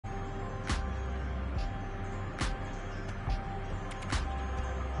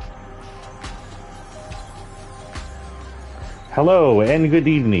Hello and good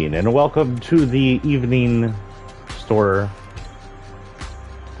evening, and welcome to the evening store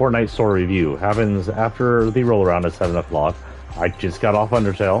Fortnite store review. Happens after the roll around at 7 o'clock. I just got off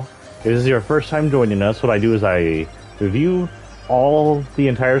Undertale. If this is your first time joining us, what I do is I review the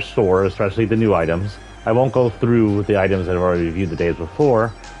entire store, especially the new items. I won't go through the items that I've already reviewed the days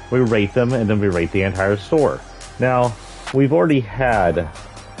before. We rate them, and then we rate the entire store. Now, we've already had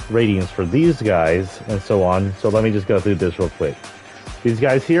ratings for these guys and so on, so let me just go through this real quick. These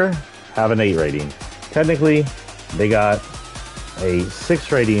guys here have an 8 rating. Technically, they got a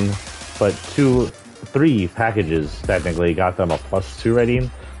 6 rating, but 3 packages technically got them a +2 rating,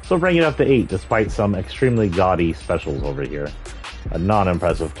 so bring it up to 8 despite some extremely gaudy specials over here. A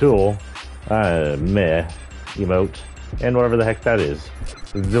non-impressive tool, meh, emote, and whatever the heck that is.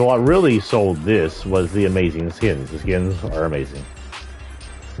 What really sold this was the amazing skins. The skins are amazing.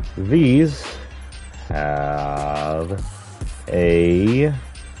 These have a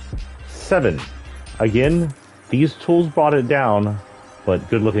 7. Again, these tools brought it down, but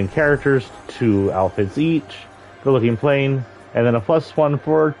good-looking characters, 2 outfits each, good-looking plane, and then a +1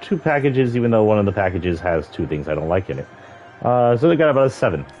 for 2 packages, even though one of the packages has 2 things I don't like in it. So they got about a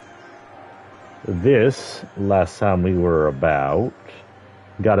 7. This, last time we were about,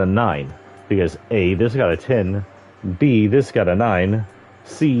 got a 9, because A, this got a 10, B, this got a 9,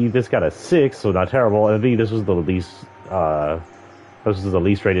 C, this got a 6, so not terrible, and D, this was the least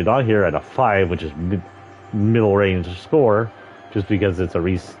rated on here at a 5, which is middle range score, just because it's a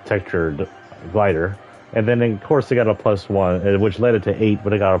retextured glider. And then of course it got a +1, which led it to 8,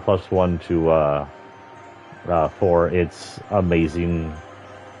 but it got a +1 to for its amazing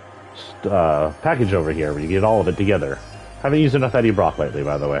package over here, where you get all of it together. Haven't used enough Eddie Brock lately,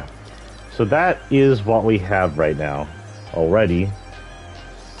 by the way. So that is what we have right now already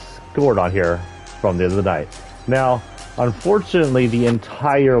scored on here from the other night. Now, unfortunately, the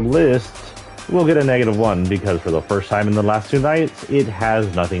entire list will get a -1 because for the first time in the last 2 nights, it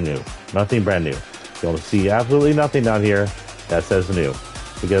has nothing new, nothing brand new. You'll see absolutely nothing down here that says new.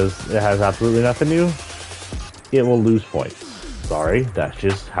 Because it has absolutely nothing new, it will lose points. Sorry, that's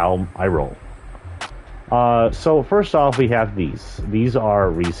just how I roll. So first off, we have these. These are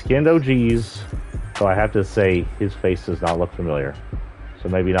reskinned OGs, so I have to say his face does not look familiar. So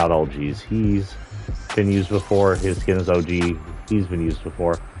maybe not OGs. He's been used before. His skin is OG. He's been used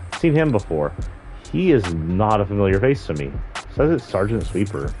before. Seen him before. He is not a familiar face to me. It says it's Sergeant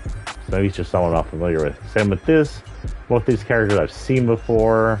Sweeper. So maybe it's just someone I'm not familiar with. Same with this. Both these characters I've seen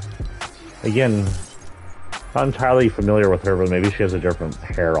before. Again, not entirely familiar with her, but maybe she has a different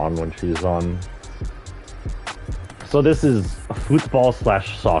hair on when she's on. So this is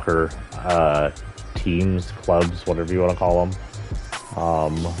football/soccer teams, clubs, whatever you want to call them.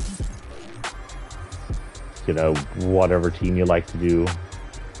 You know, whatever team you like to do.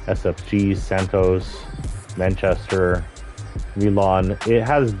 SFG, Santos, Manchester, Milan. It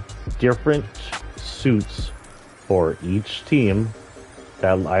has different suits for each team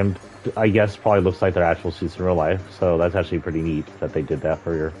that I guess probably looks like their actual suits in real life. So that's actually pretty neat that they did that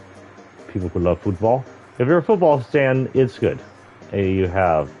for your people who love football. If you're a football fan, it's good. You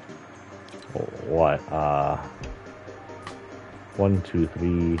have what? 1, 2,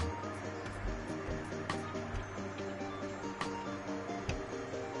 3.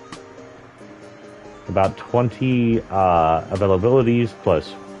 About 20 availabilities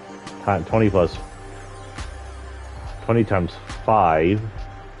plus 20 times 5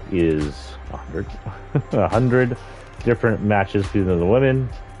 is 100. 100 different matches between the women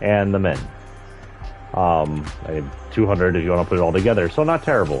and the men. 200 if you want to put it all together, so not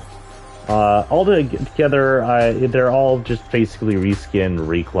terrible. All together, they're all just basically reskin,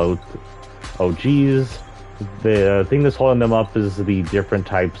 reclothed OGs. The thing that's holding them up is the different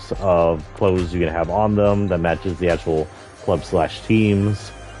types of clothes you can have on them that matches the actual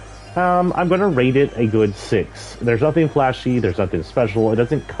club/teams. I'm going to rate it a good 6. There's nothing flashy, there's nothing special, it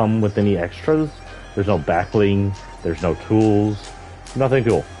doesn't come with any extras. There's no backbling, there's no tools, nothing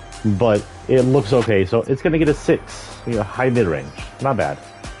cool. But it looks okay, so it's going to get a 6, high mid-range, not bad.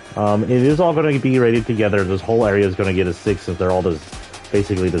 It is all going to be rated together. This whole area is going to get a 6 since they're all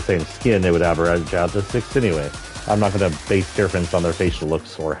basically the same skin. They would average out to 6 anyway. I'm not going to base difference on their facial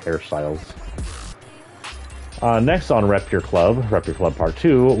looks or hairstyles. Next on Rep Your Club Part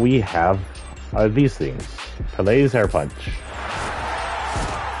 2, we have these things. Pele's Hair Punch.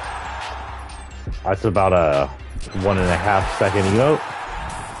 That's about a 1.5 second emote.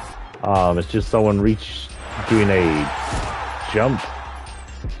 It's just someone doing a jump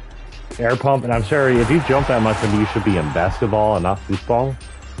air pump, and I'm sorry, if you jump that much, maybe you should be in basketball and not football.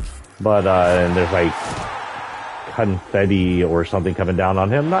 But and there's like confetti or something coming down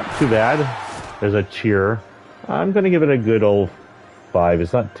on him. Not too bad. There's a cheer. I'm going to give it a good old 5.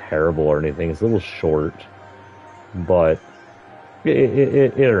 It's not terrible or anything. It's a little short, but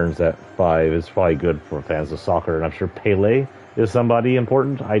it earns that 5. It's probably good for fans of soccer, and I'm sure Pele is somebody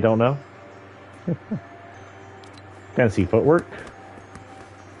important. I don't know. Fancy footwork.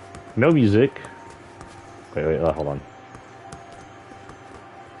 No music. Wait, hold on.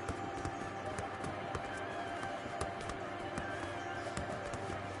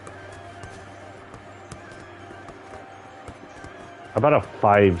 About a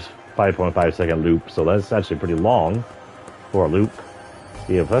 5.5 second loop, so that's actually pretty long for a loop.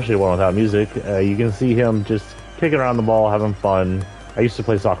 Yeah, especially one without music. You can see him just kicking around the ball, having fun. I used to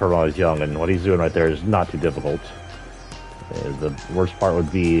play soccer when I was young, and what he's doing right there is not too difficult. The worst part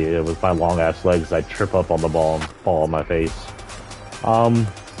would be with my long ass legs, I'd trip up on the ball and fall on my face. A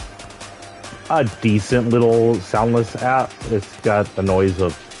decent little soundless app. It's got the noise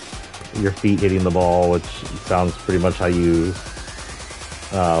of your feet hitting the ball, which sounds pretty much how you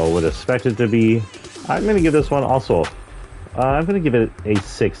would expect it to be. I'm going to give this one also, I'm going to give it a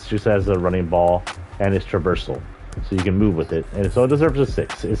 6, just as a running ball, and it's traversal, so you can move with it, and so it deserves a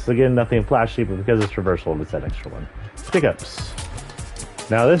 6. It's, again, nothing flashy, but because it's traversal, it's that extra one. Pickups.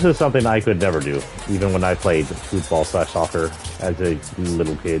 Now, this is something I could never do, even when I played football/soccer as a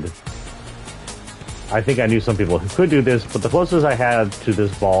little kid. I think I knew some people who could do this, but the closest I had to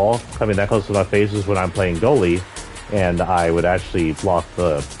this ball coming that close to my face was when I'm playing goalie, and I would actually block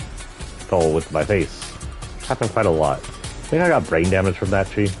the goal with my face. Happened quite a lot. I think I got brain damage from that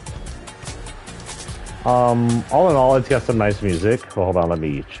tree. All in all, it's got some nice music. Well, hold on, let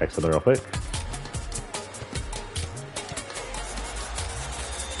me check something real quick.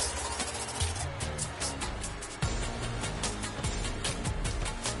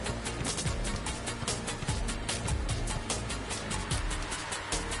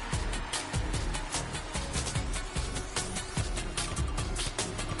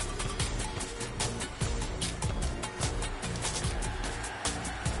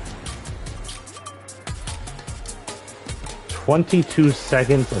 "22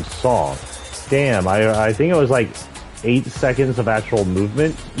 seconds of song." Damn, I think it was like 8 seconds of actual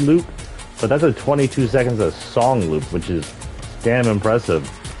movement loop, but that's a 22 seconds of song loop, which is damn impressive.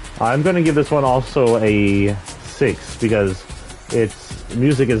 I'm going to give this one also a 6 because its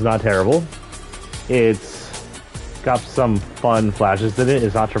music is not terrible. It's got some fun flashes in it.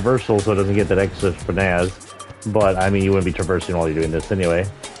 It's not traversal, so it doesn't get that extra finesse, but I mean, you wouldn't be traversing while you're doing this anyway.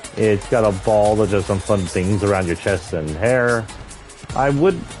 It's got a ball that does some fun things around your chest and hair. I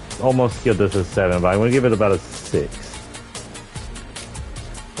would almost give this a 7, but I'm going to give it about a 6.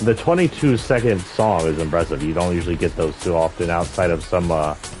 The 22-second song is impressive. You don't usually get those too often outside of some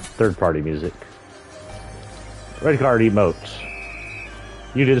third-party music. Red card emote.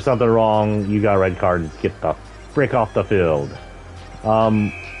 You did something wrong, you got a red card, get the frick off the field.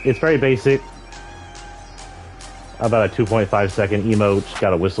 It's very basic. About a 2.5 second emote,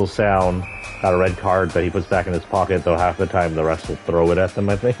 got a whistle sound, got a red card that he puts back in his pocket, though half the time the rest will throw it at them,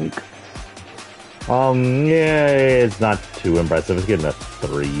 I think. Yeah, it's not too impressive. It's getting a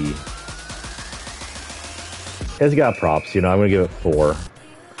 3. It's got props, you know, I'm gonna give it 4.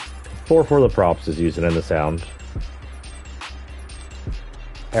 4 for the props is using in the sound.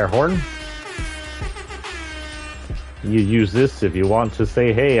 Air horn. You use this if you want to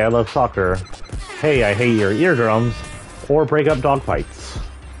say, "Hey, I love soccer." "Hey, I hate your eardrums," or break up dogfights.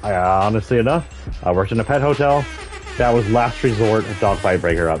 Honestly enough, I worked in a pet hotel. That was last resort dogfight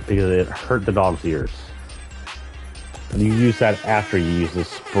breaker up because it hurt the dog's ears. And you use that after you use the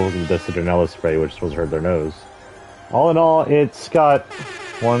citronella spray, which is supposed to hurt their nose. All in all, it's got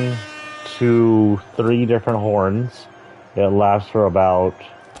 1, 2, 3 different horns. It lasts for about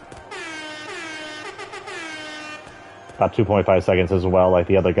 2.5 seconds as well, like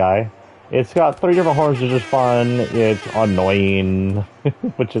the other guy. It's got 3 different horns, which is fun. It's annoying,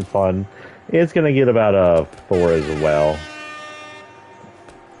 which is fun. It's going to get about a 4 as well.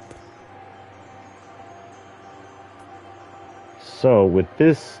 So, with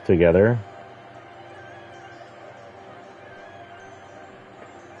this together,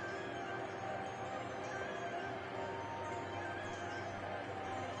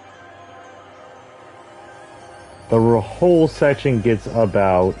 the whole section gets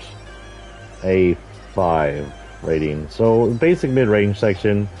about a 5 rating. So basic mid-range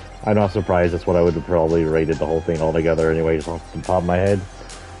section, I'm not surprised. That's what I would have probably rated the whole thing altogether anyway, just off the top of my head.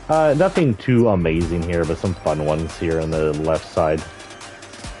 Nothing too amazing here, but some fun ones here on the left side.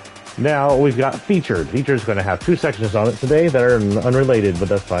 Now we've got featured. Featured's going to have 2 sections on it today that are unrelated, but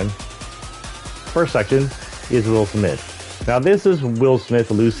that's fine. First section, is Will Smith. Now, this is Will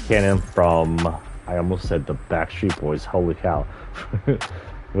Smith, loose cannon from, I almost said the Backstreet Boys, holy cow.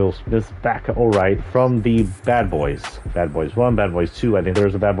 Will Smith's back, alright, from the Bad Boys. Bad Boys 1, Bad Boys 2, I think there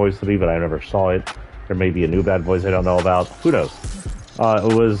was a Bad Boys 3, but I never saw it. There may be a new Bad Boys I don't know about. Who knows?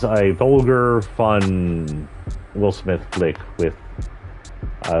 It was a vulgar, fun Will Smith flick with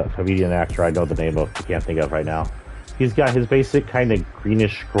a comedian actor I know the name of, I can't think of right now. He's got his basic kind of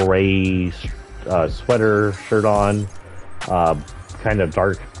greenish gray sweater, shirt on, kind of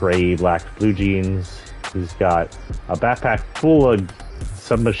dark gray, black blue jeans. He's got a backpack full of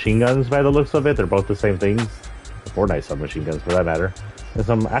submachine guns by the looks of it. They're both the same things. Fortnite submachine guns, for that matter. And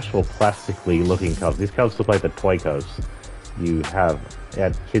some actual plastically looking cups. These cups look like the toy cups you have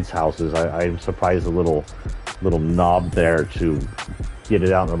at kids' houses. I'm surprised the little knob there to get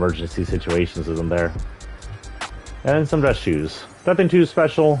it out in emergency situations isn't there. And some dress shoes. Nothing too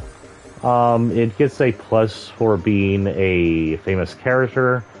special. It gets a plus for being a famous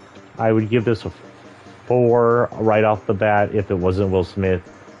character. I would give this a 4 right off the bat if it wasn't Will Smith.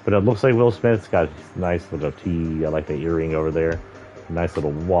 But it looks like Will Smith's got a nice little T. I like the earring over there. A nice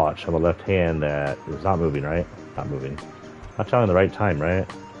little watch on the left hand that is not moving, right? Not moving. Not telling the right time, right?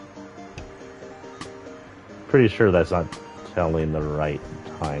 Pretty sure that's not telling the right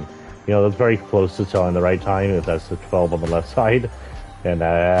time. You know, that's very close to telling the right time if that's the 12 on the left side. And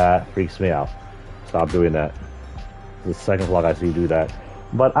that freaks me out. Stop doing that. The second vlog I see you do that.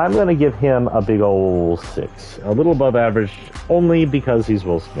 But I'm going to give him a big old 6. A little above average, only because he's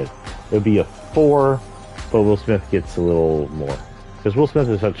Will Smith. It would be a 4, but Will Smith gets a little more. Because Will Smith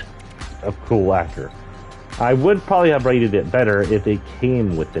is such a cool actor. I would probably have rated it better if it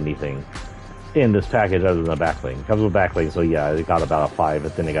came with anything in this package other than the backbling. It comes with backbling, so yeah, it got about a 5,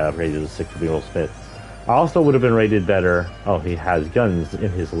 but then it got upgraded to 6 for Will Smith. I also would have been rated better. Oh, he has guns in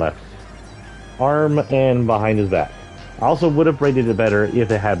his left arm and behind his back. I also would have rated it better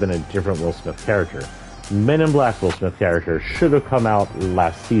if it had been a different Will Smith character. Men in Black Will Smith character should have come out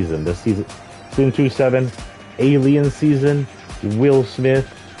last season. This season, season 2-7, Alien season, Will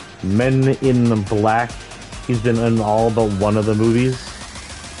Smith, Men in Black. He's been in all but one of the movies.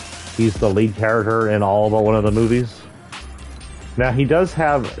 He's the lead character in all but one of the movies. Now, he does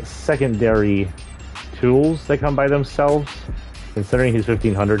have secondary tools that come by themselves. Considering he's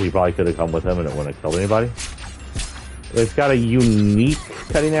 1500, he probably could have come with them and it wouldn't have killed anybody. It's got a unique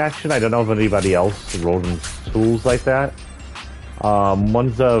cutting action. I don't know if anybody else rolled in tools like that.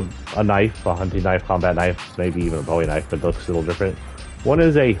 One's a knife, a hunting knife, combat knife, maybe even a Bowie knife, but looks a little different. One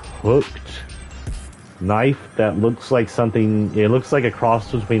is a hooked knife that looks like something, it looks like a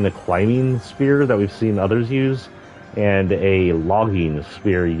cross between the climbing spear that we've seen others use and a logging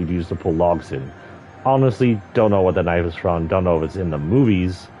spear you'd use to pull logs in. Honestly, don't know what the knife is from, don't know if it's in the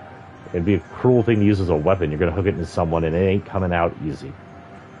movies. It'd be a cruel thing to use as a weapon. You're gonna hook it into someone and it ain't coming out easy.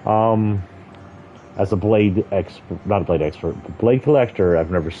 As a blade expert, not a blade expert, but blade collector,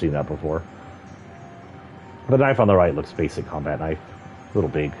 I've never seen that before. The knife on the right looks basic combat knife. A little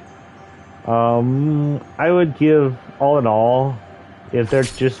big. I would give, all in all, if they're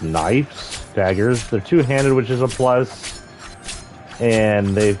just knives, daggers, they're two-handed, which is a plus. And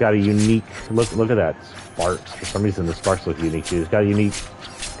they've got a unique, look at that, sparks. For some reason the sparks look unique too. It's got a unique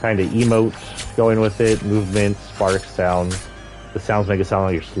kind of emote going with it, movement, sparks, sound. The sounds make it sound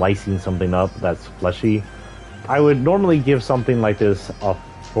like you're slicing something up that's fleshy. I would normally give something like this a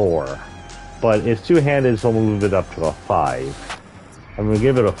 4, but it's two-handed, so we'll move it up to a 5. I'm going to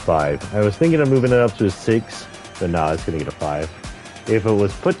give it a 5. I was thinking of moving it up to a 6, but no, it's going to get a 5. If it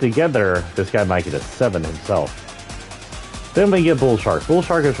was put together, this guy might get a 7 himself. Then we get Bull Shark. Bull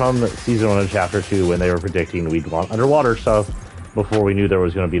Shark is from Season 1 and Chapter 2 when they were predicting we'd want underwater stuff before we knew there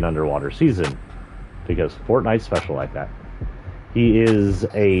was going to be an underwater season. Because Fortnite's special like that. He is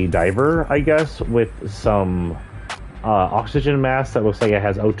a diver, I guess, with some oxygen mask that looks like it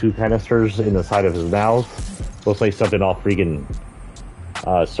has O2 canisters in the side of his mouth. Looks like something off freaking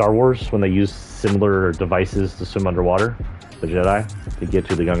Star Wars when they use similar devices to swim underwater. The Jedi to get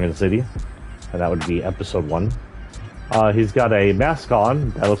to the Gungan City. And that would be Episode 1. He's got a mask on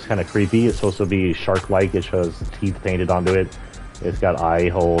that looks kind of creepy. It's supposed to be shark-like. It shows teeth painted onto it. It's got eye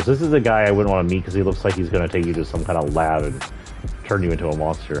holes. This is a guy I wouldn't want to meet because he looks like he's going to take you to some kind of lab and turn you into a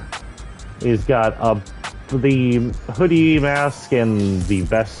monster. He's got the hoodie mask and the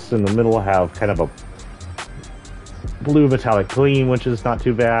vest in the middle have kind of a blue metallic gleam, which is not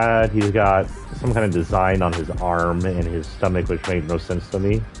too bad. He's got some kind of design on his arm and his stomach, which made no sense to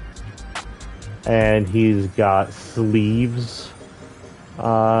me. And he's got sleeves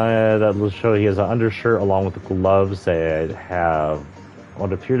that will show he has an undershirt along with the gloves that have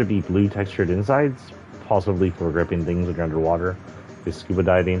what appear to be blue textured insides, possibly for gripping things when you're underwater, with scuba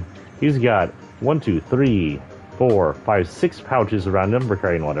diving. He's got 1, 2, 3, 4, 5, 6 pouches around him for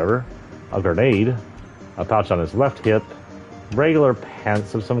carrying whatever. A grenade, a pouch on his left hip, regular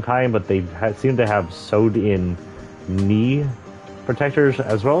pants of some kind, but they seem to have sewed in knee protectors,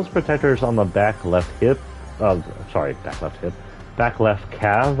 as well as protectors on the back left hip. Back left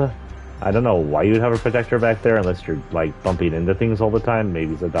calf. I don't know why you'd have a protector back there unless you're like bumping into things all the time.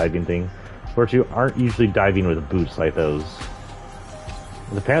 Maybe it's a diving thing. But you aren't usually diving with boots like those.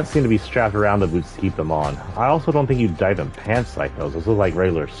 The pants seem to be strapped around the boots to keep them on. I also don't think you dive in pants like those. Those look like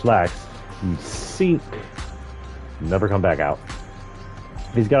regular slacks. You sink, never come back out.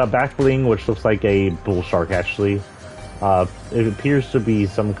 He's got a back bling, which looks like a bull shark, actually. It appears to be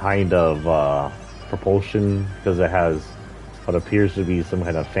some kind of propulsion, because it has what appears to be some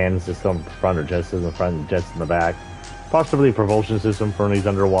kind of fan system in front, or jet system in front, and jets in the back. Possibly a propulsion system for when he's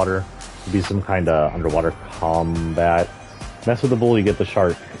underwater. It'd be some kind of underwater combat. Mess with the bull, you get the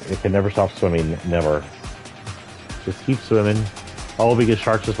shark. It can never stop swimming, never. Just keep swimming. Oh, because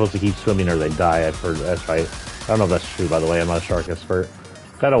sharks are supposed to keep swimming or they die. I've heard that's right. I don't know if that's true, by the way. I'm not a shark expert.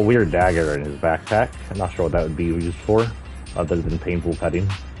 Got a weird dagger in his backpack. I'm not sure what that would be used for, other than painful petting.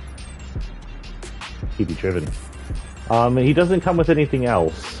 Keep you driven. He doesn't come with anything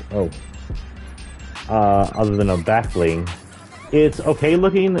else. Other than a back bling. It's okay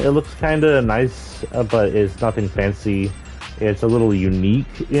looking. It looks kind of nice, but it's nothing fancy. It's a little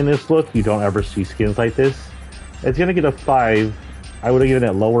unique in its look. You don't ever see skins like this. It's gonna get a 5. I would have given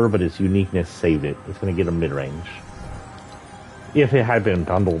it lower, but its uniqueness saved it. It's gonna get a mid-range. If it had been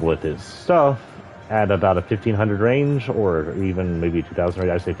bundled with its stuff at about a 1500 range, or even maybe 2000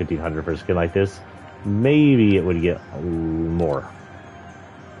 range, I'd say 1500 for a skin like this, maybe it would get more.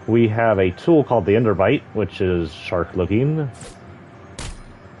 We have a tool called the Enderbite, which is shark looking.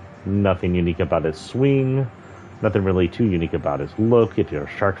 Nothing unique about its swing. Nothing really too unique about its look. If you're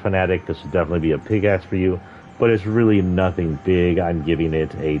a shark fanatic, this would definitely be a pickaxe for you. But it's really nothing big. I'm giving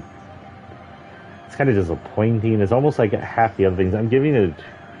it a... It's kind of disappointing. It's almost like half the other things. I'm giving it...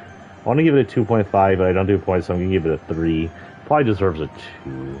 I want to give it a 2.5, but I don't do points, so I'm going to give it a 3. Probably deserves a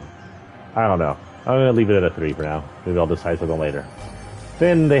 2. I don't know. I'm going to leave it at a 3 for now. Maybe I'll decide something later.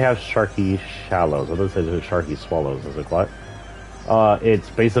 Then they have Sharky Shallows. I thought it said Sharky Swallows. I was like, what? It's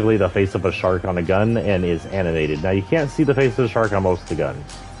basically the face of a shark on a gun and is animated. Now, you can't see the face of the shark on most of the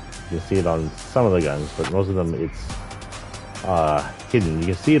guns. You can see it on some of the guns, but most of them it's hidden. You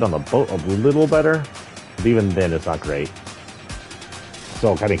can see it on the boat a little better, but even then it's not great.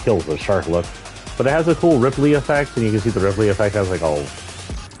 So it kind of kills the shark look. But it has a cool Ripley effect, and you can see the Ripley effect has like a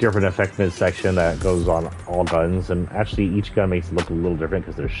different effect midsection that goes on all guns, and actually each gun makes it look a little different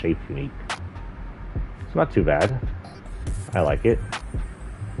because they're shaped unique. It's not too bad. I like it.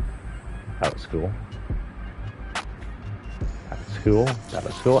 That was cool. That was cool. That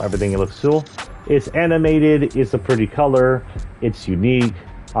was cool. Everything looks cool. It's animated. It's a pretty color. It's unique.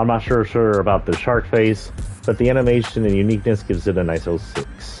 I'm not sure about the shark face, but the animation and uniqueness gives it a nice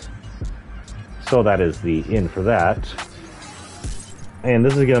 06. So that is the end for that. And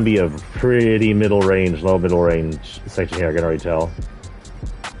this is going to be a pretty middle range, low middle range section here, I can already tell.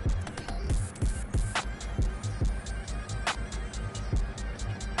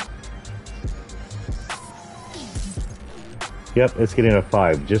 Yep, it's getting a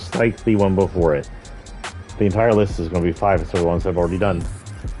 5, just like the one before it. The entire list is going to be 5 instead of the ones I've already done,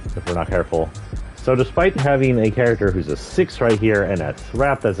 if we're not careful. So despite having a character who's a 6 right here, and a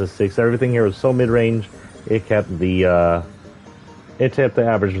wrap that's a 6, everything here was so mid-range, it kept the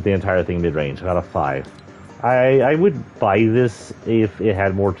average of the entire thing mid-range. I got a 5. I would buy this if it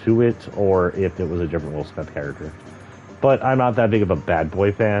had more to it, or if it was a different Will Smith character. But I'm not that big of a Bad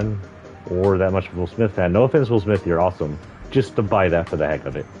Boy fan, or that much of a Will Smith fan. No offense, Will Smith, you're awesome. Just to buy that for the heck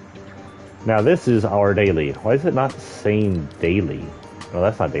of it. Now this is our daily. Why is it not saying daily? No,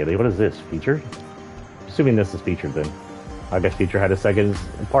 that's not daily. What is this? Featured? Assuming this is featured then. I guess feature had a second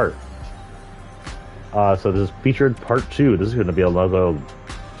part. So this is featured part 2. This is going to be a little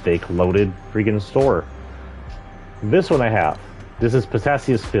fake loaded freaking store. This one I have. This is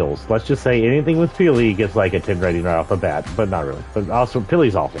Pistachious Pills. Let's just say anything with Pilly gets like a 10 rating right off the bat, but not really. But also,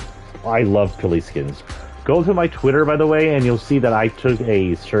 Pilly's awesome. I love Pilly skins. Go to my Twitter, by the way, and you'll see that I took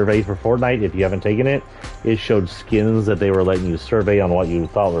a survey for Fortnite. If you haven't taken it, it showed skins that they were letting you survey on what you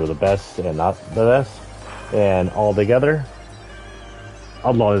thought were the best and not the best. And all together,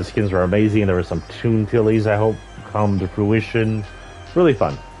 a lot of the skins were amazing. There were some Toon Tillies, I hope, come to fruition. Really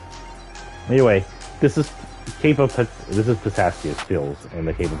fun. Anyway, this is Pistachious Pills and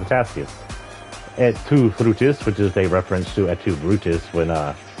the Cape of Pistachious. Et tu Frutis, which is a reference to Et tu Brutus when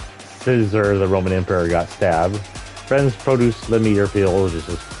Caesar, the Roman Emperor, got stabbed. Friends, produce, lend me your fields. It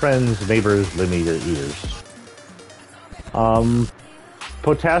says, friends, neighbors, lend me your ears.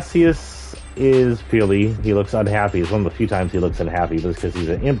 Potassius is Peely. He looks unhappy. It's one of the few times he looks unhappy, but it's because he's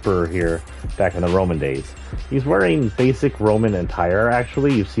an emperor here back in the Roman days. He's wearing basic Roman attire,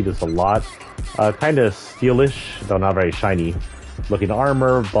 actually. You see this a lot. Kind of steelish, though not very shiny. Looking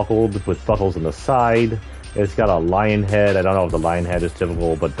armor, buckled with buckles on the side. It's got a lion head. I don't know if the lion head is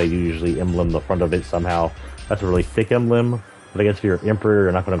typical, but they usually emblem the front of it somehow. That's a really thick emblem. But I guess if you're emperor,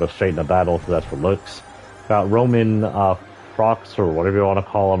 you're not going to go straight into battle, so that's for looks. Got Roman frocks, or whatever you want to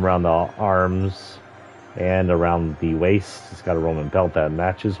call them, around the arms and around the waist. It's got a Roman belt that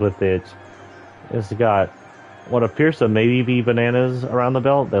matches with it. It's got what appears to maybe be bananas around the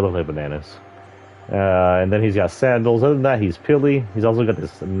belt. They look like bananas. And then he's got sandals. Other than that, he's Peely. He's also got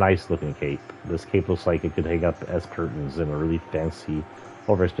this nice looking cape. This cape looks like it could hang up as curtains in a really fancy,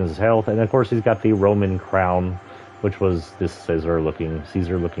 overexpensive health. And of course, he's got the Roman crown, which was this Caesar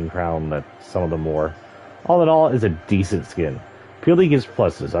looking crown that some of them wore. All in all, is a decent skin. Peely gives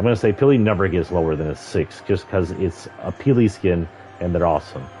pluses. I'm going to say Peely never gets lower than a 6, just because it's a Peely skin and they're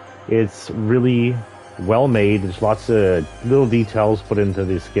awesome. It's really well made. There's lots of little details put into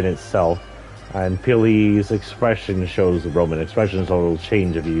the skin itself. And Peely's expression shows the Roman expression, so it'll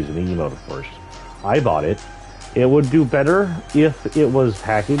change if you use an emote, of course. I bought it. It would do better if it was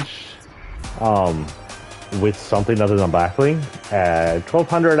packaged with something other than backbling. At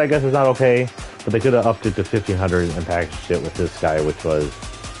 1200, I guess is not okay, but they could have upped it to 1500 and packaged it with this guy, which was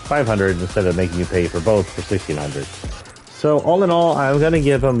 500 instead of making you pay for both for 1600. So all in all, I'm going to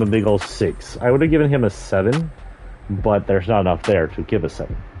give him a big old 6. I would have given him a 7, but there's not enough there to give a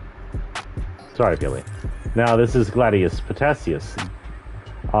 7. Sorry, Peely. Now, this is Gladius Potassius.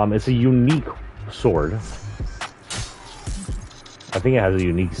 It's a unique sword. I think it has a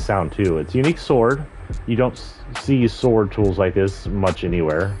unique sound, too. It's a unique sword. You don't see sword tools like this much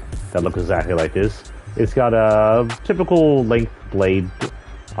anywhere that look exactly like this. It's got a typical length blade.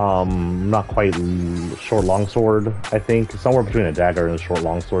 Not quite short longsword, I think. Somewhere between a dagger and a short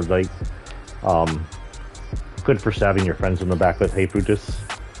longsword, like. Good for stabbing your friends in the back with Hey Brutus.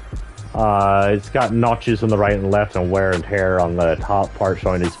 It's got notches on the right and left and wear and tear on the top part,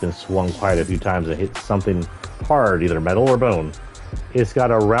 showing it's been swung quite a few times and hit something hard, either metal or bone. It's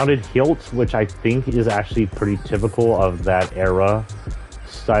got a rounded hilt, which I think is actually pretty typical of that era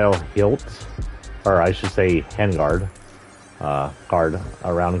style hilt, or I should say handguard,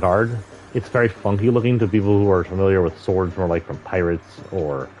 round guard. It's very funky looking to people who are familiar with swords, more like from pirates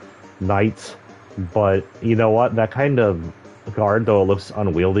or knights. But you know what? That kind of guard, though it looks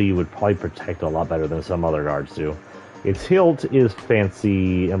unwieldy, would probably protect a lot better than some other guards do. Its hilt is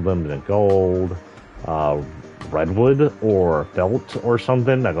fancy, emblemed in gold, redwood or felt or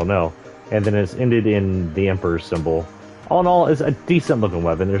something, I don't know. And then it's ended in the Emperor's symbol. All in all, it's a decent looking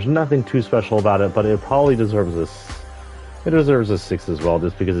weapon. There's nothing too special about it, but it probably deserves a 6 as well,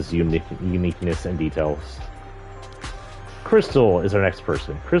 just because of its uniqueness and details. Crystal is our next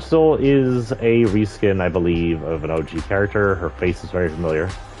person. Crystal is a reskin, I believe, of an OG character. Her face is very familiar.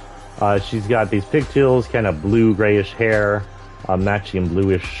 She's got these pigtails, kind of blue-grayish hair, a matching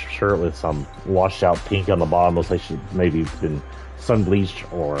bluish shirt with some washed out pink on the bottom. Looks like she's maybe been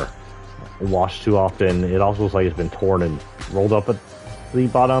sun-bleached or washed too often. It also looks like it's been torn and rolled up at the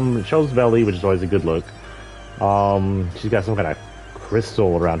bottom. It shows belly, which is always a good look. She's got some kind of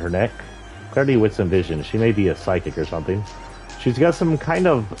crystal around her neck. Clarity, wits, and vision. She may be a psychic or something. She's got some kind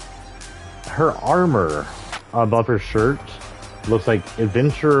of... Her armor above her shirt looks like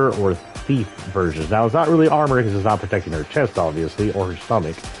adventure or thief versions. Now, it's not really armor because it's not protecting her chest, obviously, or her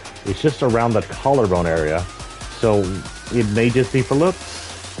stomach. It's just around the collarbone area. So, it may just be for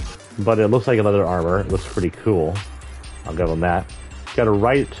looks, but it looks like leather armor. It looks pretty cool. I'll give them that. She's got a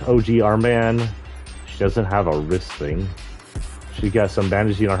right OG armband. She doesn't have a wrist thing. She's got some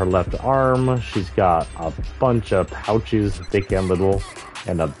bandaging on her left arm. She's got a bunch of pouches, thick and little,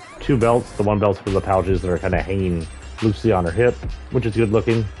 and 2 belts. The one belt's for the pouches that are kind of hanging loosely on her hip, which is good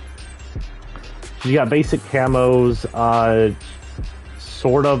looking. She's got basic camos,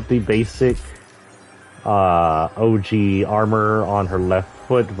 sort of the basic OG armor on her left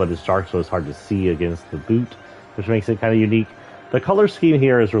foot, but it's dark, so it's hard to see against the boot, which makes it kind of unique. The color scheme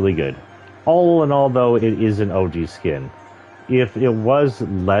here is really good. All in all, though, it is an OG skin. If it was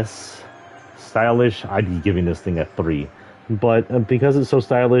less stylish, I'd be giving this thing a 3. But because it's so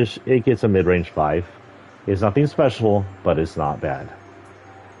stylish, it gets a mid-range 5. It's nothing special, but it's not bad.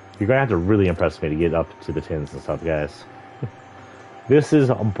 You're going to have to really impress me to get up to the 10s and stuff, guys. This is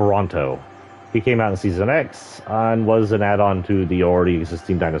Bronto. He came out in Season X and was an add-on to the already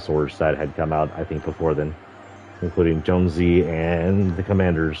existing dinosaurs that had come out, I think, before then, including Jonesy and the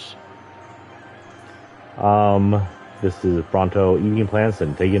Commanders. This is Bronto eating plants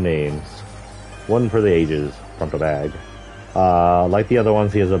and taking names. One for the ages. Bronto bag. Like the other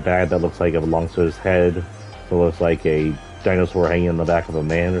ones, he has a bag that looks like it belongs to his head. So it looks like a dinosaur hanging in the back of a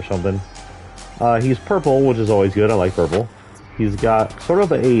man or something. He's purple, which is always good. I like purple. He's got sort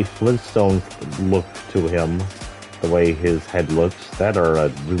of a Flintstone look to him, the way his head looks. That or a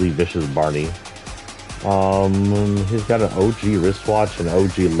really vicious Barney. He's got an OG wristwatch and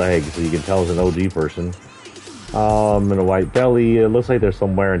OG legs, so you can tell he's an OG person. And a white belly. It looks like there's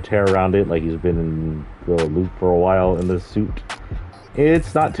some wear and tear around it, like he's been in the loop for a while in this suit.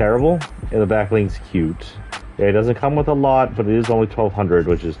 It's not terrible, and the back link's cute. It doesn't come with a lot, but it is only 1200,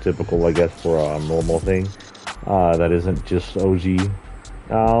 which is typical, I guess, for a normal thing. That isn't just OG.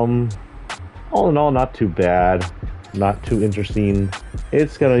 All in all, not too bad. Not too interesting.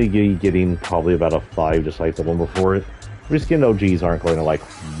 It's gonna be getting probably about a 5, just like the one before it. Reskin OGs aren't going to, like,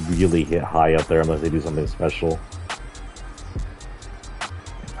 really hit high up there unless they do something special.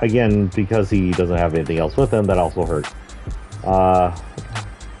 Again, because he doesn't have anything else with him, that also hurts.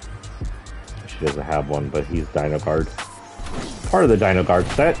 She doesn't have one, but he's Dino Guard. Part of the Dino Guard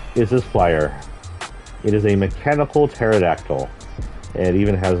set is this flyer. It is a mechanical pterodactyl. And it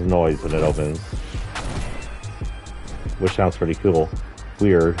even has noise when it opens. Which sounds pretty cool.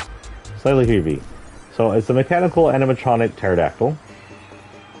 Weird. Slightly creepy. So it's a mechanical animatronic pterodactyl.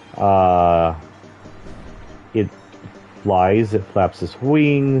 It flies, it flaps its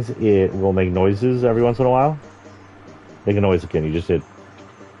wings, it will make noises every once in a while. Make a noise again, you just did.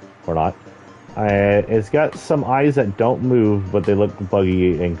 Or not. It's got some eyes that don't move, but they look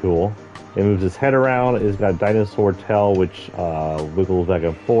buggy and cool. It moves its head around. It's got a dinosaur tail, which wiggles back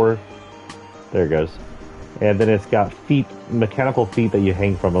and forth. There it goes. And then it's got feet, mechanical feet that you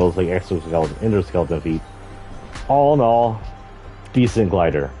hang from. It looks like exoskeleton, endoskeleton feet. All in all, decent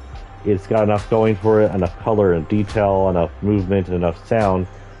glider. It's got enough going for it, enough color and detail, enough movement, and enough sound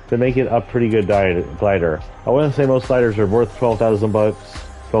to make it a pretty good glider. I wouldn't say most gliders are worth 12,000 bucks,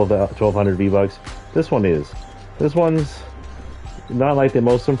 1,200 V-bucks. This one is. This one's not like the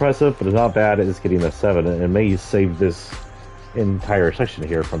most impressive, but it's not bad. It's getting a 7, and it may save this entire section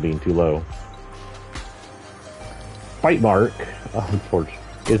here from being too low. Bite Mark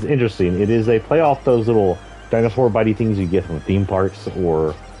is interesting. It is a play off those little dinosaur bitey things you get from theme parks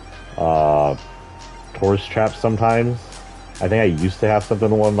or tourist traps sometimes. I think I used to have something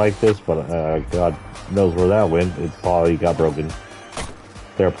one like this, but God knows where that went. It probably got broken.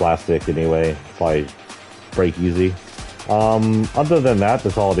 They're plastic anyway. Probably break easy. Other than that,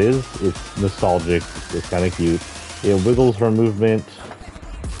 that's all it is. It's nostalgic. It's kind of cute. It wiggles for movement.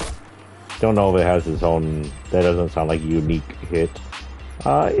 Don't know if it has its own. That doesn't sound like a unique hit.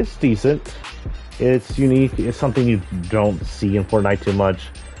 It's decent. It's unique. It's something you don't see in Fortnite too much,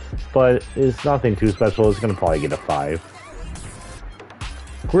 but it's nothing too special. It's gonna probably get a 5.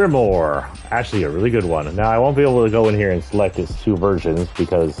 Grimoire, actually a really good one. Now I won't be able to go in here and select its 2 versions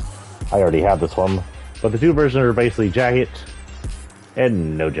because I already have this one. But the 2 versions are basically jacket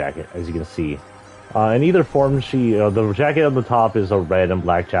and no jacket, as you can see. In either form, the jacket on the top is a red and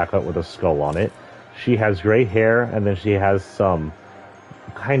black jacket with a skull on it. She has gray hair, and then she has some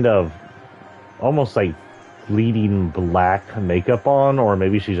kind of almost like bleeding black makeup on, or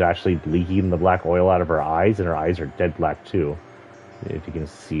maybe she's actually leaking the black oil out of her eyes, and her eyes are dead black too, if you can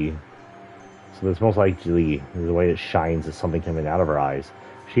see. So that's most likely the way it shines is something coming out of her eyes.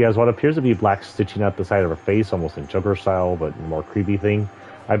 She has what appears to be black stitching up the side of her face, almost in Joker style, but more creepy thing.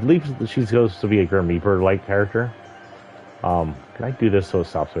 I believe she's supposed to be a Grim Reaper-like character. Can I do this so it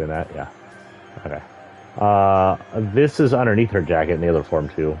stops doing that? Yeah. Okay. This is underneath her jacket in the other form,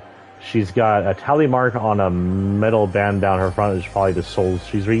 too. She's got a tally mark on a metal band down her front, which is probably the souls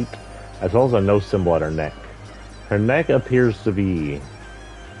she's reaped, as well as a no symbol at her neck. Her neck appears to be...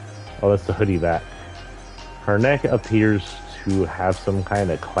 Oh, that's the hoodie back. Her neck appears to have some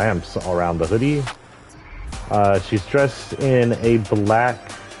kind of clamps around the hoodie. She's dressed in a black,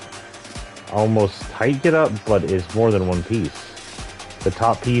 almost tight get-up, but it's more than one piece. The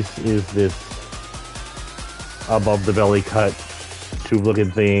top piece is this above the belly cut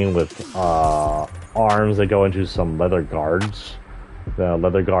tube-looking thing with arms that go into some leather guards. The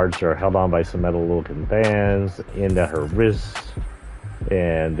leather guards are held on by some metal-looking bands into her wrists,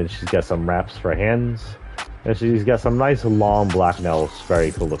 and then she's got some wraps for hands, and she's got some nice long black nails,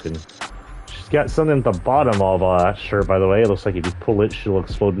 very cool-looking. Got something at the bottom of that shirt, by the way. It looks like if you pull it, she'll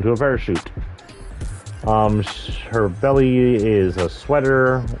explode into a parachute. Her belly is a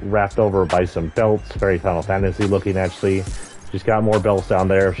sweater wrapped over by some belts, very Final Fantasy looking actually. She's got more belts down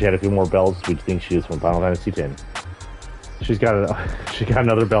there. If she had a few more belts, we'd think she is from Final Fantasy X. She got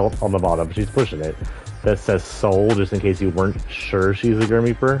another belt on the bottom. She's pushing it. That says Soul, just in case you weren't sure she's a Grim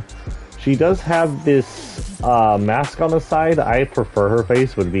Reaper. She does have this mask on the side. I prefer her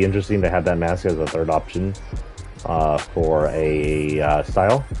face. Would be interesting to have that mask as a third option for a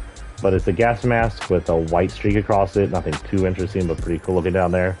style. But it's a gas mask with a white streak across it. Nothing too interesting, but pretty cool looking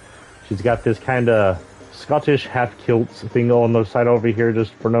down there. She's got this kind of Scottish half kilt thing on the side over here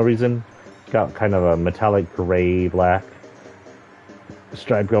just for no reason. Got kind of a metallic gray black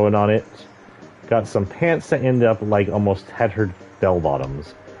stripe going on it. Got some pants that end up like almost tattered bell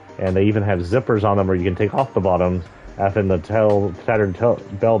bottoms. And they even have zippers on them where you can take off the bottoms. After the tattered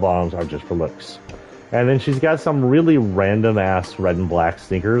bell bottoms are just for looks. And then she's got some really random ass red and black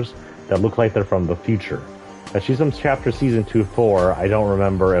sneakers that look like they're from the future. She's from chapter season 2-4. I don't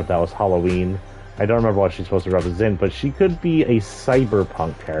remember if that was Halloween. I don't remember what she's supposed to represent, but she could be a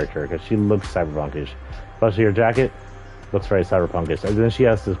cyberpunk character because she looks cyberpunkish. Especially her jacket looks very cyberpunkish. And then she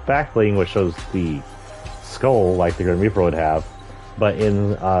has this back bling which shows the skull like the Grim Reaper would have, but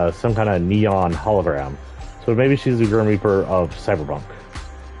in some kind of neon hologram. So maybe she's the Grim Reaper of cyberpunk.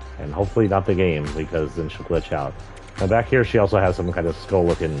 And hopefully not the game, because then she'll glitch out. Now back here she also has some kind of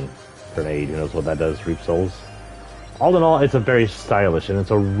skull-looking grenade. Who knows what that does? Reap souls. All in all, it's a very stylish, and it's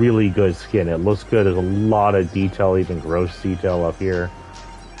a really good skin. It looks good. There's a lot of detail, even gross detail up here.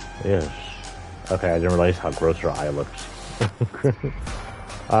 Yes. Okay, I didn't realize how gross her eye looked.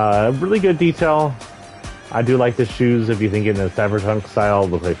 Really good detail. I do like the shoes. If you think in the cyberpunk style,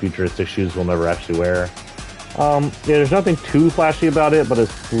 look like futuristic shoes we'll never actually wear. Yeah, there's nothing too flashy about it, but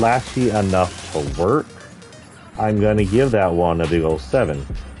it's flashy enough to work. I'm going to give that one a big old 7.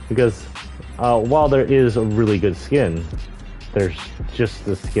 Because while there is a really good skin, there's just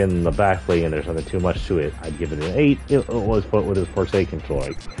the skin in the back bling and there's nothing too much to it. I'd give it an 8. It was put with his Forsaken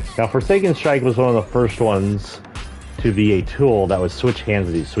Strike. Now, Forsaken Strike was one of the first ones to be a tool that would switch hands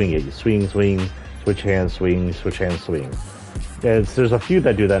as you swing it. You swing, swing, switch hands, swing, switch hands, swing. There's a few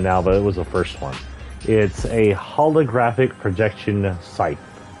that do that now, but it was the first one. It's a holographic projection scythe.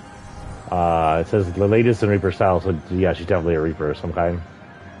 It says the latest in Reaper style, so yeah, she's definitely a Reaper of some kind.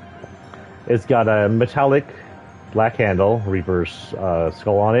 It's got a metallic black handle, Reaper's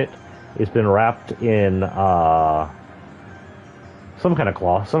skull on it. It's been wrapped in some kind of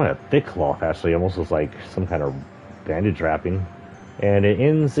cloth, some kind of thick cloth actually, almost looks like some kind of bandage wrapping. And it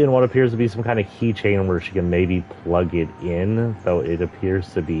ends in what appears to be some kind of keychain where she can maybe plug it in, though it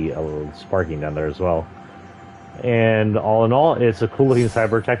appears to be a little sparking down there as well. And all in all, it's a cool looking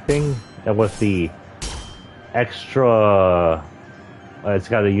cyber tech thing. And with the extra, it's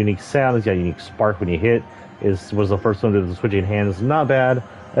got a unique sound, it's got a unique spark when you hit. Was the first one to do the switching hands. Not bad.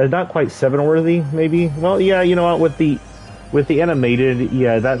 Not quite 7 worthy, maybe. Well, yeah, you know what, with the animated,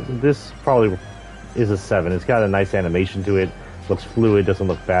 yeah, this probably is a 7. It's got a nice animation to it. Looks fluid, doesn't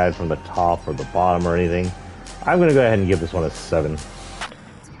look bad from the top or the bottom or anything. I'm going to go ahead and give this one a 7.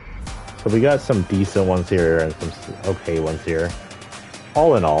 So we got some decent ones here and some okay ones here.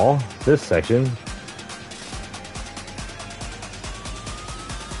 All in all, this section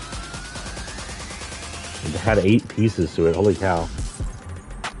it had 8 pieces to it. Holy cow.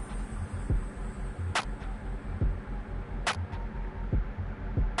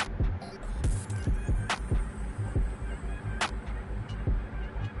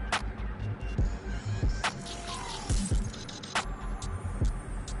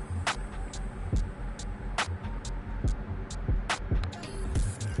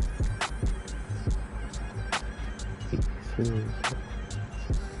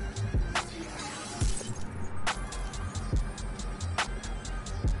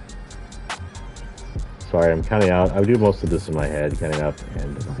 Sorry, I'm counting out. I do most of this in my head, counting up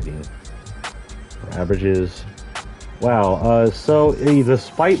and dividing. Averages. Wow, so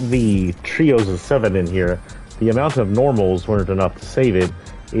despite the trios of 7 in here, the amount of normals weren't enough to save it.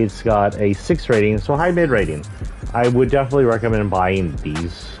 It's got a 6 rating, so high mid rating. I would definitely recommend buying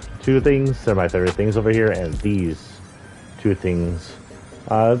these 2 things. They're my favorite things over here, and these 2 things.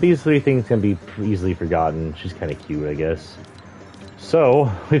 These 3 things can be easily forgotten. She's kind of cute, I guess. So,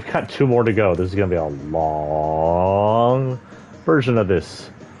 we've got 2 more to go. This is going to be a long version of this.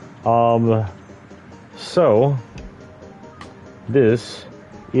 So, this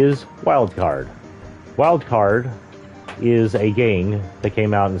is Wildcard. Wildcard is a gang that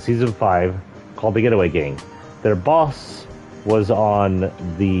came out in Season 5 called the Getaway Gang. Their boss was on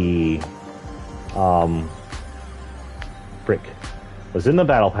the... was in the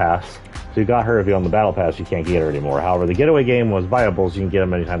Battle Pass, So you got her if you're on the battle pass, you can't get her anymore. However, the getaway game was viable, so you can get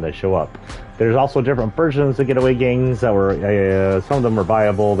them anytime they show up. There's also different versions of getaway gangs that were, some of them are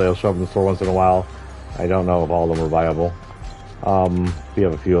viable. They'll show up in the store once in a while. I don't know if all of them are viable. We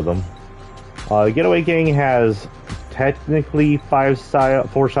have a few of them. The getaway gang has technically four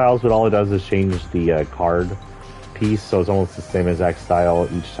styles, but all it does is change the card piece, so it's almost the same exact style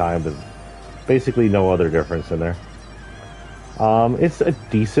each time, but basically no other difference in there. It's a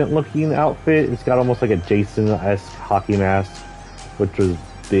decent looking outfit. It's got almost like a Jason-esque hockey mask, which was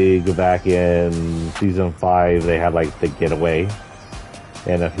big back in Season 5. They had like the Getaway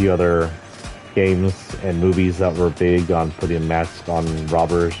and a few other games and movies that were big on putting masks on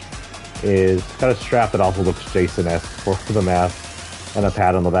robbers. It's got a strap that also looks Jason-esque for the mask and a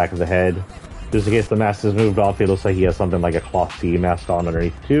pad on the back of the head. Just in case the mask is moved off, it looks like he has something like a cloth tee mask on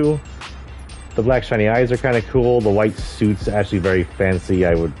underneath too. The black shiny eyes are kind of cool. The white suit's actually very fancy.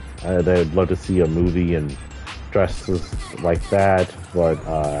 I'd love to see a movie and dresses like that, but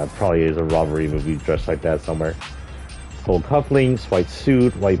probably is a robbery movie dressed like that somewhere. Gold cufflinks, white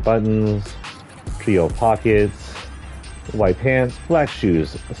suit, white buttons, trio pockets, white pants, black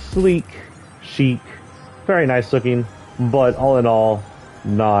shoes. Sleek, chic, very nice looking, but all in all,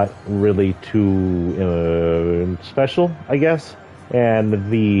 not really too special, I guess. And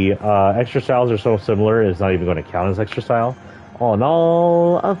the extra styles are so similar, it's not even going to count as extra style. All in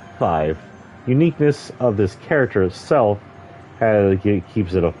all, a 5. Uniqueness of this character itself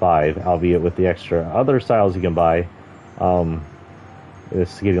keeps it a 5, albeit with the extra other styles you can buy,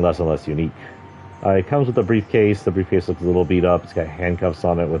 it's getting less and less unique. It comes with a briefcase. The briefcase looks a little beat up. It's got handcuffs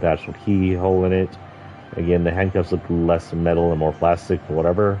on it with actual keyhole in it. Again, the handcuffs look less metal and more plastic or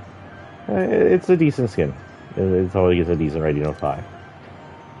whatever. It's a decent skin. It's always a decent rating of 5.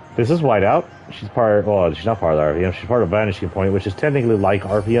 This is Whiteout. She's she's not part of the RPM. She's part of Vanishing Point, which is technically like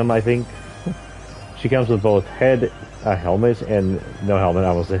RPM, I think. She comes with both helmet and no helmet. I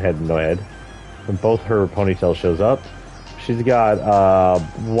almost said head and no head. And both her ponytail shows up. She's got a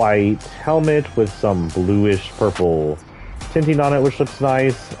white helmet with some bluish purple tinting on it, which looks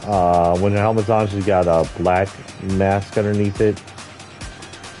nice. When her helmet's on, she's got a black mask underneath it.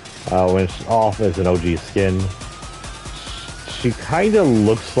 When it's off, it's an OG skin. She kind of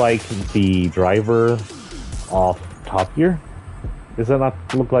looks like the driver off Top Gear. Does that not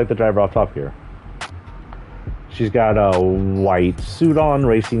look like the driver off Top Gear? She's got a white suit on,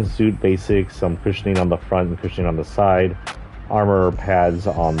 racing suit, basic, some cushioning on the front and cushioning on the side. Armor pads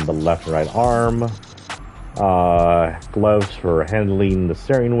on the left and right arm. Gloves for handling the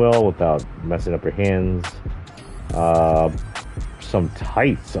steering wheel without messing up your hands. Some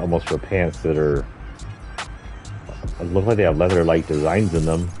tights almost for pants that look like they have leather-like designs in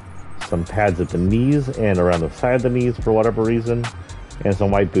them. Some pads at the knees and around the side of the knees for whatever reason. And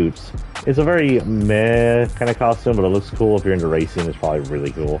some white boots. It's a very meh kind of costume, but it looks cool. If you're into racing, it's probably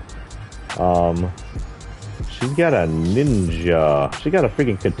really cool. She's got a ninja. She got a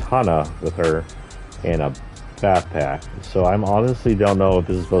freaking katana with her and a backpack. So I'm honestly don't know if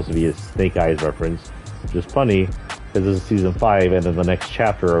this is supposed to be a Snake Eyes reference. Which is funny, because this is Season 5, and in the next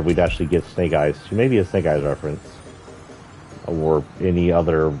chapter we'd actually get Snake Eyes. She may be a Snake Eyes reference. Or any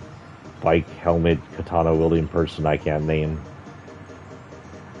other bike, helmet, katana-wielding person I can't name.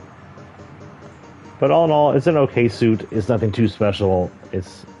 But all in all, it's an okay suit. It's nothing too special.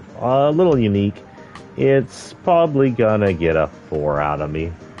 It's a little unique. It's probably gonna get a 4 out of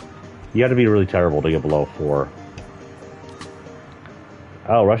me. You gotta be really terrible to get below 4.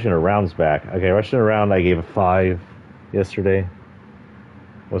 Oh, Rushing Around's back. Okay, Rushing Around I gave a 5 yesterday.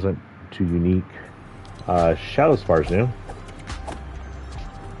 Wasn't too unique. Shadow Spar's new.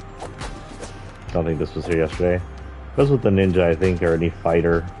 Don't think this was here yesterday. Goes with the ninja, I think, or any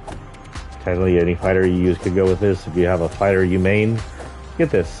fighter. Technically, any fighter you use could go with this. If you have a fighter you main,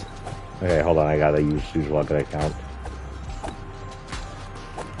 get this. Okay, hold on, I gotta use what can I count?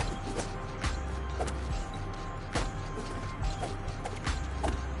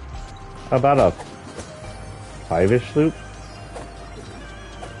 About a 5-ish loop?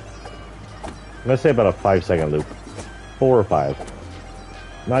 I'm gonna say about a 5-second loop. 4 or 5.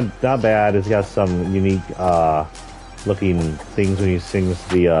 Not bad. It's got some unique looking things when he sings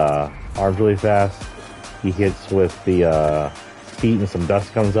the arms really fast. He hits with the feet and some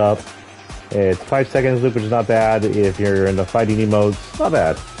dust comes up. It's 5 seconds loop, which is not bad. If you're in the fighting emotes, not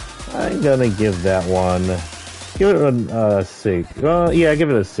bad. I'm gonna give that one. Give it a 6. Well, yeah, give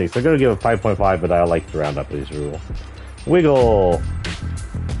it a 6. I'm gonna give it 5.5, but I like to round up this rule. Wiggle.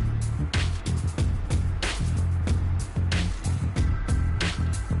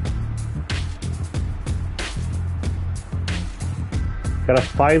 got a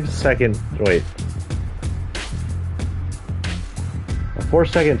 5-second, wait, a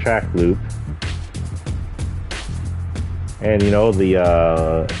 4-second track loop. And you know,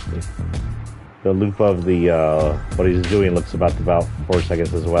 the loop of the what he's doing looks about 4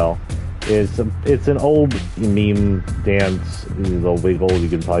 seconds as well. It's an old meme dance, the wiggle. You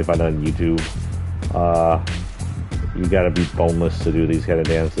can probably find it on YouTube. You gotta be boneless to do these kind of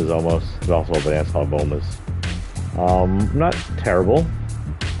dances almost. There's also a dance called boneless. Not terrible.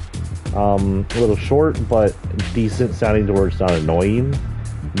 A little short, but decent sounding to where it's not annoying.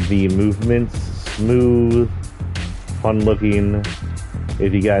 The movements smooth, fun looking.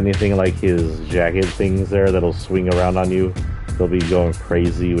 If you got anything like his jacket things there that'll swing around on you, they'll be going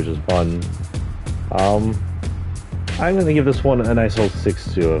crazy, which is fun. I'm gonna give this one a nice old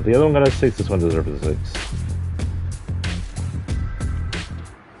 6 too. If the other one got a 6, this one deserves a 6.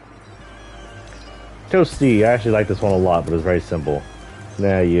 Toasty, I actually like this one a lot, but it's very simple.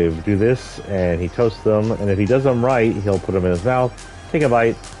 Now you do this, and he toasts them, and if he does them right, he'll put them in his mouth, take a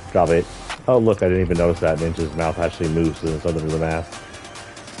bite, drop it. Oh look, I didn't even notice that Ninja's mouth actually moves and it's under the mask.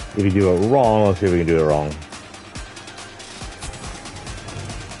 If you do it wrong, let's see if we can do it wrong.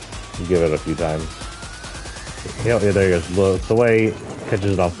 Give it a few times. Yeah, there he goes. Looks away,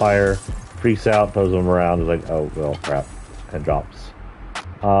 catches it on fire, freaks out, throws them around, is like, oh, well, crap, and drops.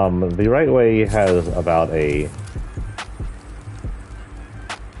 The right way has about a...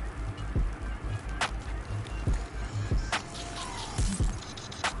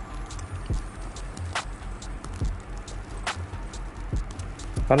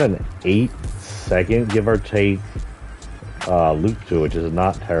 about an 8-second, give or take, loop to it, which is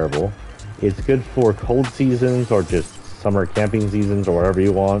not terrible. It's good for cold seasons or just summer camping seasons or whatever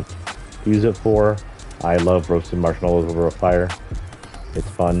you want to use it for. I love roasting marshmallows over a fire. It's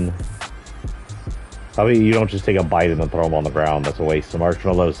fun. I mean, you don't just take a bite and then throw them on the ground. That's a waste of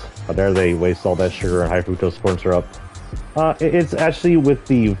marshmallows. But there they waste all that sugar and high fructose corn syrup. It's actually with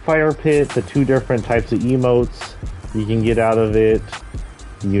the fire pit, the 2 different types of emotes you can get out of it,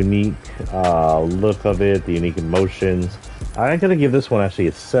 the unique look of it, the unique emotions. I'm going to give this one actually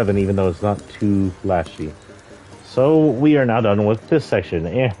a 7, even though it's not too flashy. So we are now done with this section,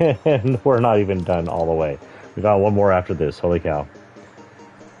 and we're not even done all the way. We got one more after this. Holy cow.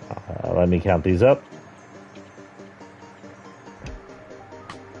 Let me count these up.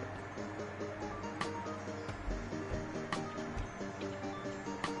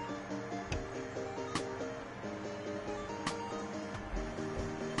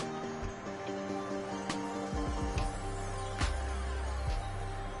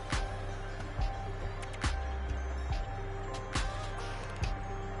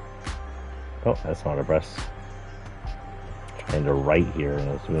 Oh, that's not a breast. Trying to write here and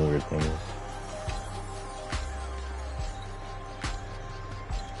it's doing weird things.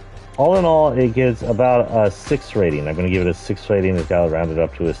 All in all, it gets about a 6 rating. I'm going to give it a 6 rating. It's got rounded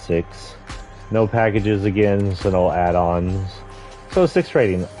up to a 6. No packages again, so no add-ons. So a 6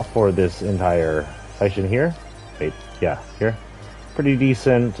 rating for this entire section here. Wait, yeah, here. Pretty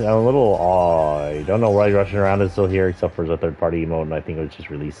decent. A little, I don't know why rushing around is still here, except for the third-party emote, and I think it was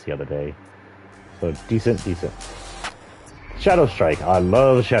just released the other day. So decent. Shadow Strike. I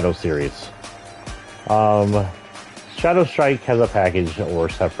love Shadow series. Shadow Strike has a package or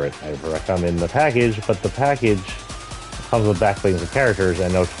separate. I recommend the package, but the package comes with backplanes of characters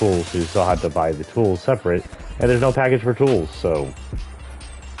and no tools, so you still have to buy the tools separate, and there's no package for tools, so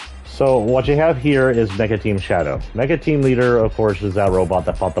what you have here is Mecha Team Shadow. Mecha Team Leader, of course, is that robot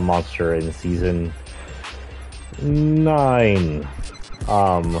that fought the monster in Season 9.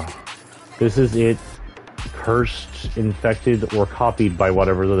 This is it, cursed, infected, or copied by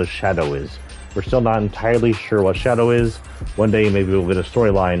whatever the Shadow is. We're still not entirely sure what Shadow is. One day, maybe we'll get a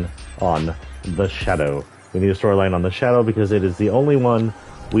storyline on the Shadow. We need a storyline on the Shadow because it is the only one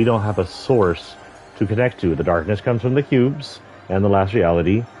we don't have a source to connect to. The darkness comes from the cubes and the last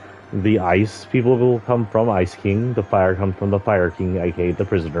reality. The ice people will come from Ice King. The fire comes from the Fire King, aka the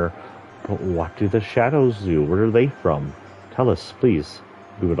prisoner. But what do the Shadows do? Where are they from? Tell us, please.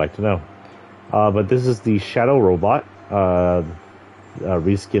 We would like to know. But this is the Shadow robot,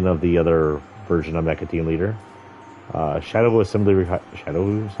 reskin of the other version of Mecha Team Leader. Shadow assembly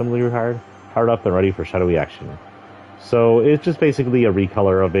retired, powered up and ready for shadowy action. So it's just basically a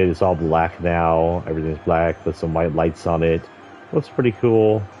recolor of it. It's all black now. Everything's black with some white lights on it. Looks pretty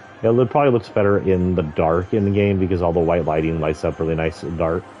cool. It probably looks better in the dark in the game because all the white lighting lights up really nice and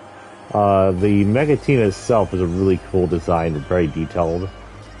dark. The Mecha Team itself is a really cool design, very detailed.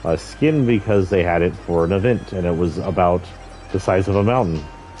 Skin because they had it for an event and it was about the size of a mountain.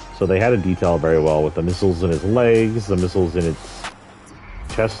 So they had it detailed very well with the missiles in its legs, the missiles in its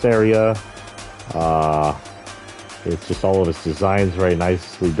chest area. It's just all of its designs very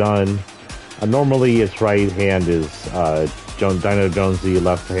nicely done. Normally, its right hand is Dino Jonesy,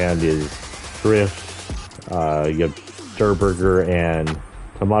 left hand is Drift. You have Durburger and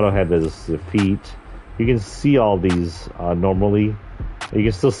Tomato Head as the feet. You can see all these normally. You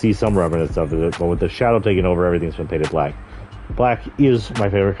can still see some remnants of it, but with the shadow taking over, everything's been painted black. Black is my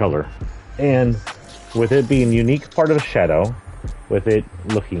favorite color. And with it being a unique part of shadow, with it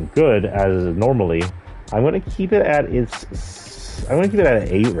looking good as normally, I'm going to keep it at an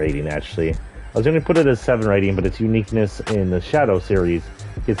 8 rating, actually. I was going to put it as 7 rating, but its uniqueness in the Shadow series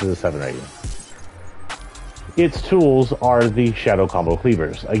gets it a 7 rating. Its tools are the Shadow Combo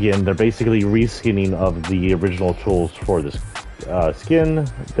Cleavers. Again, they're basically reskinning of the original tools for this skin.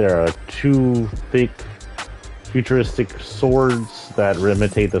 There are 2 thick, futuristic swords that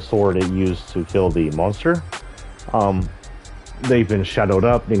imitate the sword it used to kill the monster. They've been shadowed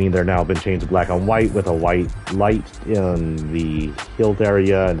up, meaning they're now been changed to black on white with a white light in the hilt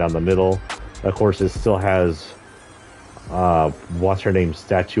area and down the middle. Of course, it still has what's her name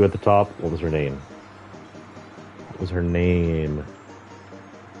statue at the top. What was her name?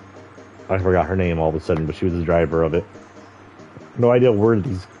 I forgot her name all of a sudden, but she was the driver of it. No idea where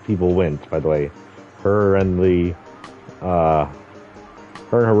these people went, by the way. Her and her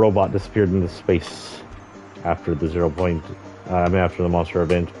robot disappeared into space after the after the monster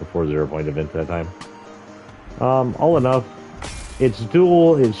event, before the 0 point event at that time. All enough, it's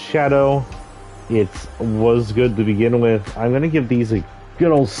dual, it's shadow, it was good to begin with. I'm going to give these a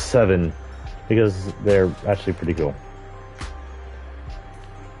good old 7 because they're actually pretty cool.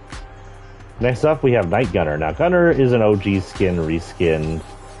 Next up, we have Night Gunner. Now, Gunner is an OG skin reskinned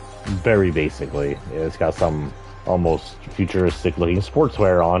very basically. It's got some almost futuristic looking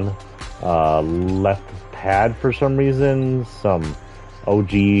sportswear on. Left pad for some reason, some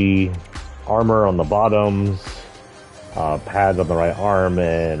OG armor on the bottoms, pads on the right arm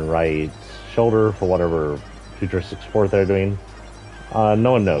and right shoulder for whatever futuristic sport they're doing.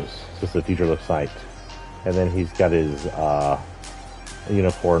 No one knows. It's just the future looks like. And then he's got his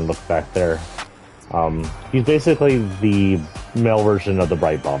unicorn look back there. He's basically the male version of the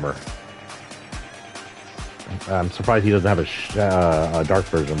Bright Bomber. I'm surprised he doesn't have a dark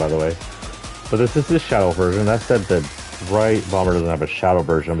version, by the way. But this is the shadow version. That said, the Bright Bomber doesn't have a shadow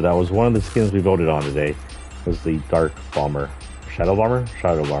version, but that was one of the skins we voted on today. Was the Dark Bomber. Shadow Bomber?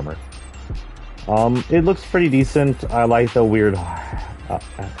 Shadow Bomber. It looks pretty decent. I like the weird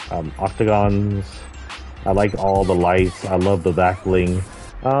octagons. I like all the lights. I love the back bling.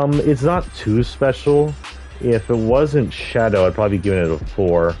 It's not too special. If it wasn't Shadow, I'd probably be giving it a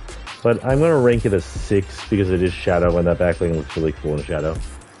 4. But I'm going to rank it a 6 because it is Shadow and that back bling looks really cool in Shadow.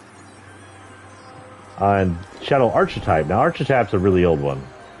 And Shadow Archetype. Now, Archetype's a really old one.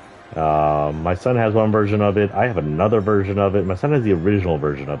 My son has one version of it. I have another version of it. My son has the original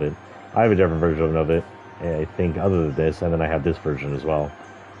version of it. I have a different version of it, I think, other than this, and then I have this version as well.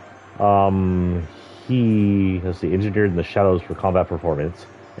 He has engineered in the shadows for combat performance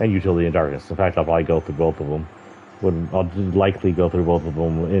and utility in darkness. In fact, I'll probably go through both of them. I'll likely go through both of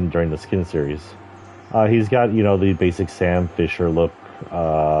them during the skin series. He's got, the basic Sam Fisher look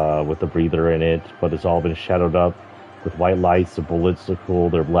with the breather in it, but it's all been shadowed up with white lights. The bullets look cool.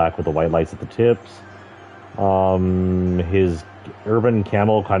 They're black with the white lights at the tips. His urban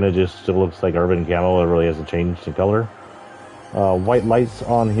camo kind of just still looks like urban camo. It really hasn't changed in color. White lights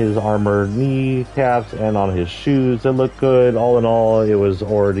on his armor kneecaps and on his shoes. They look good. All in all, it was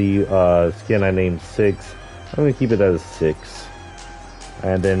already skin I named 6. I'm going to keep it as 6.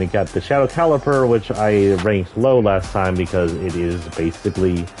 And then it got the Shadow Caliper, which I ranked low last time because it is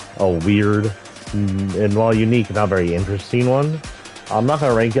basically a weird and while unique, not very interesting one. I'm not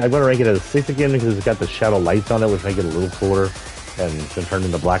going to rank it. I'm going to rank it as a 6 again because it's got the shadow lights on it, which make it a little cooler and then turn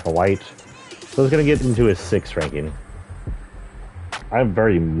into black and white. So it's going to get into a 6 ranking. I'm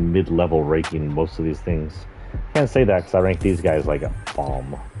very mid-level ranking most of these things. Can't say that because I rank these guys like a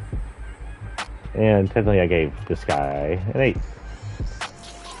bomb. And technically I gave this guy an 8.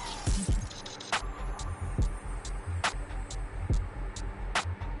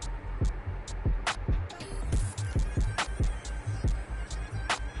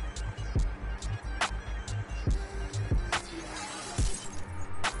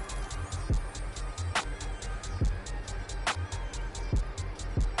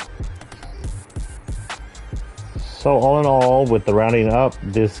 So all in all, with the rounding up,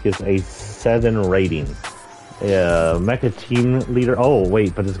 this gets a 7 rating. Mecha Team Leader, oh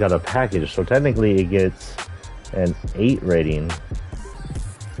wait, but it's got a package, so technically it gets an 8 rating.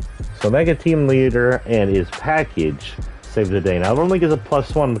 So Mecha Team Leader and his package save the day. Now, it only gets a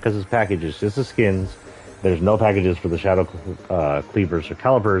 +1 because it's packages, just the skins. There's no packages for the shadow cleavers or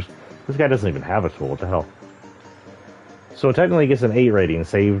calipers. This guy doesn't even have a tool. What the hell? So it technically gets an 8 rating,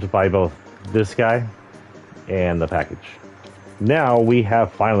 saved by both this guy and the package. Now we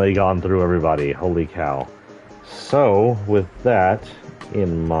have finally gone through everybody. Holy cow. So, with that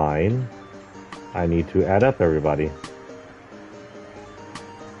in mind, I need to add up everybody.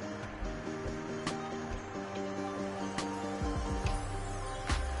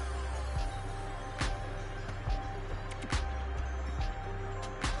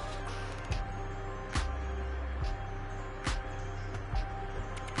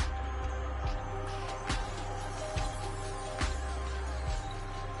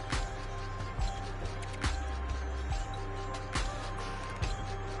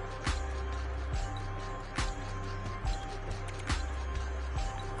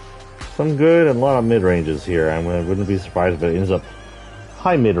 Some good and a lot of mid-ranges here. I wouldn't be surprised if it ends up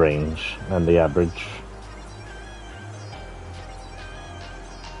high mid-range on the average.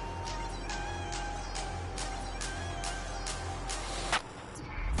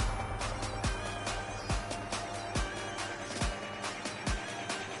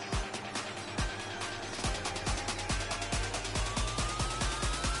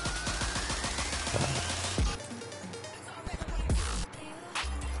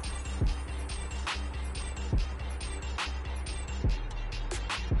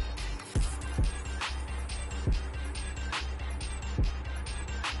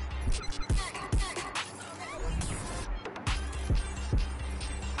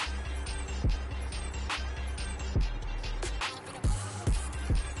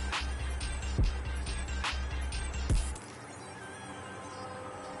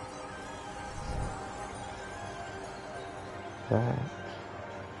 That.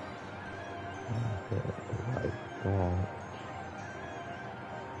 Like that.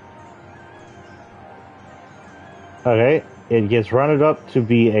 Okay, it gets rounded up to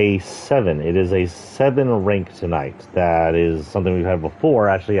be a 7. It is a 7 rank tonight. That is something we've had before.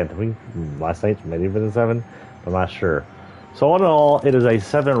 Actually, I think last night maybe even a 7. I'm not sure. So all in all, it is a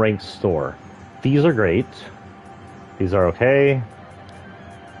 7 ranked store. These are great. These are okay.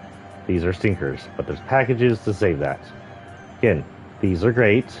 These are stinkers, but there's packages to save that. Again, these are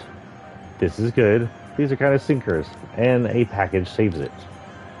great. This is good. These are kind of stinkers, and a package saves it.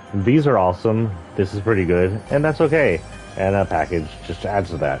 These are awesome. This is pretty good, and that's okay. And a package just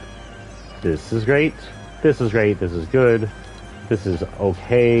adds to that. This is great. This is great. This is good. This is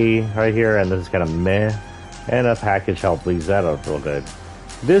okay right here, and this is kind of meh. And a package help leaves that up real good.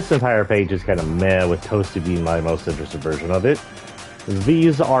 This entire page is kind of meh, with Toasty being my most interested version of it.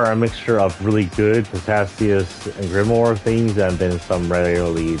 These are a mixture of really good Potassius and Grimoire things, and then some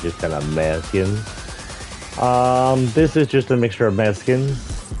rarely just kind of meh skins. This is just a mixture of meh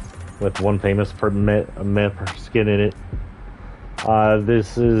skins, with one famous meh skin in it.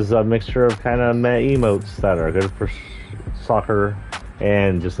 This is a mixture of kind of meh emotes that are good for soccer,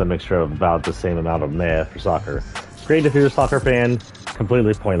 and just a mixture of about the same amount of meh for soccer. Great if you're a soccer fan,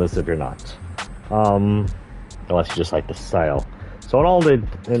 completely pointless if you're not. Unless you just like the style. So all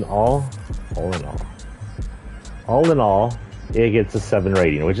in all, it gets a 7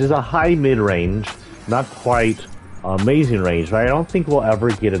 rating, which is a high mid-range, not quite amazing range, but I don't think we'll ever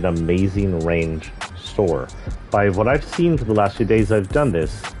get an amazing range store. By what I've seen for the last few days I've done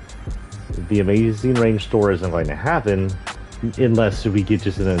this, the amazing range store isn't going to happen unless we get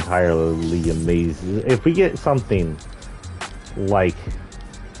just an entirely amazing... If we get something like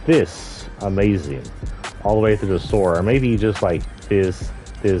this amazing all the way through the store, or maybe just like this,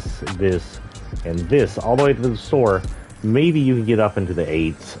 and this all the way through the store, maybe you can get up into the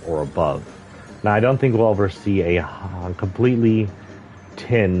 8s or above. Now, I don't think we'll ever see a completely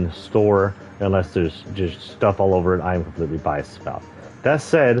 10 store unless there's just stuff all over it I'm completely biased about. That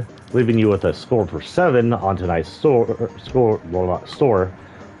said, leaving you with a score for 7 on tonight's store,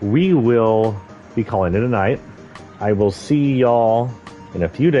 we will be calling it a night. I will see y'all in a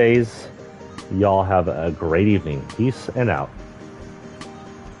few days. Y'all have a great evening. Peace and out.